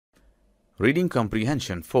Reading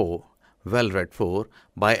Comprehension 4, Well Read 4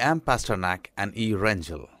 by M. Pasternak and E.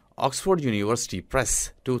 Rangel. Oxford University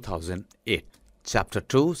Press, 2008. Chapter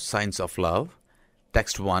 2, Signs of Love.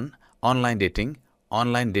 Text 1, Online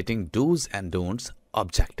Dating Do's and Don'ts,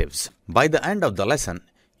 Objectives. By the end of the lesson,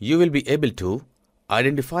 you will be able to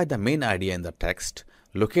identify the main idea in the text,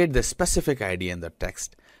 locate the specific idea in the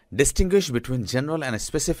text, distinguish between general and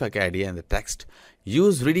specific idea in the text,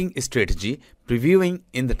 use reading strategy, previewing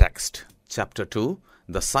in the text. Chapter 2,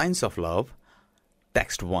 The Signs of Love.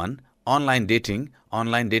 Text 1, Online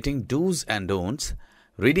Dating Do's and Don'ts,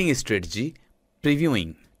 Reading Strategy,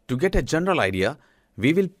 Previewing. To get a general idea,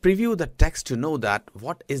 we will preview the text to know that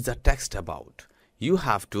what is the text about. You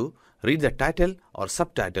have to read the title or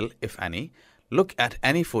subtitle, if any, look at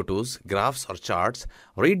any photos, graphs or charts,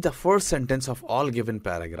 read the first sentence of all given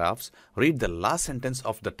paragraphs, read the last sentence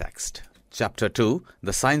of the text. Chapter 2,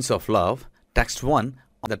 The Signs of Love. Text 1,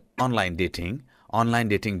 The Online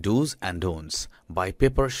Dating Do's and Don'ts by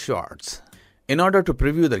Paper Shorts. In order to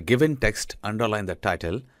preview the given text, underline the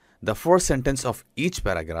title, the first sentence of each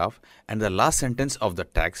paragraph, and the last sentence of the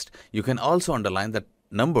text. You can also underline the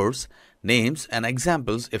numbers, names, and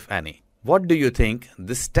examples, if any. What do you think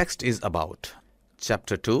this text is about?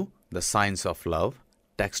 Chapter 2, The Signs of Love.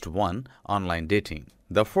 Text 1, Online Dating.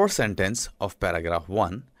 The first sentence of paragraph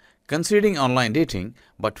 1, considering online dating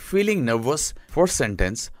but feeling nervous. First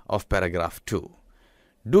sentence of paragraph 2.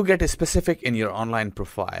 Do get specific in your online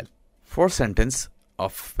profile. First sentence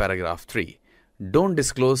of paragraph 3. Don't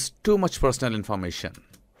disclose too much personal information.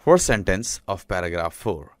 First sentence of paragraph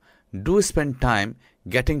 4. Do spend time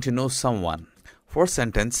getting to know someone. First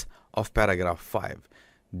sentence of paragraph 5.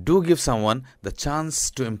 Do give someone the chance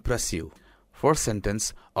to impress you. First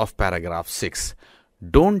sentence of paragraph 6.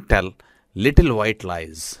 Don't tell little white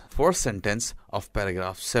lies. First sentence of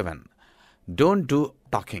paragraph 7. Don't do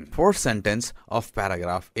talking. Fourth sentence of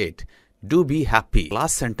paragraph 8. Do be happy.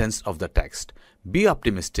 Last sentence of the text. Be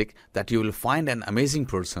optimistic that you will find an amazing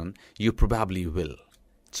person. You probably will.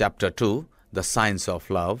 Chapter 2, The Signs of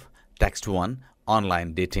Love. Text 1,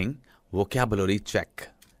 Online Dating. Vocabulary check.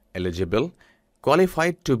 Eligible.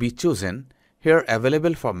 Qualified to be chosen. Here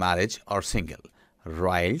available for marriage or single.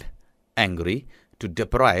 Riled. Angry. To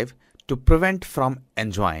deprive. To prevent from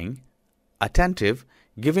enjoying. Attentive.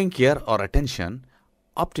 Giving care or attention.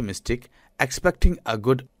 Optimistic. Expecting a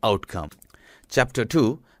good outcome. Chapter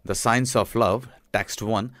 2, The Signs of Love. Text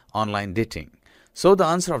 1, Online Dating. So the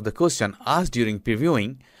answer of the question asked during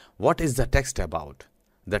previewing, what is the text about?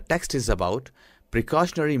 The text is about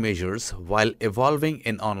precautionary measures while evolving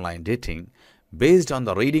in online dating. Based on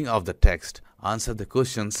the reading of the text, answer the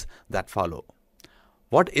questions that follow.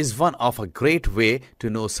 What is one of a great way to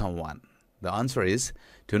know someone? The answer is,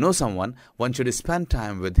 to know someone, one should spend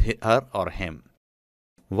time with her or him.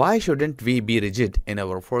 Why shouldn't we be rigid in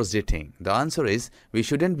our first dating? The answer is, we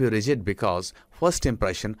shouldn't be rigid because first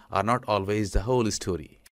impressions are not always the whole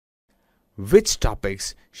story. Which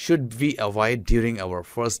topics should we avoid during our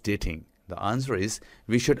first dating? The answer is,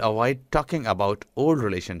 we should avoid talking about old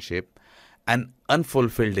relationship, an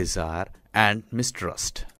unfulfilled desire, and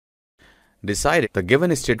mistrust. Decide if the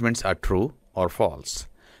given statements are true or false.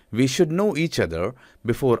 We should know each other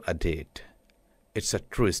before a date. It's a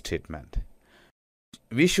true statement.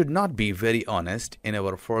 We should not be very honest in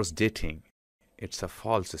our first dating. It's a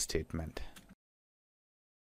false statement.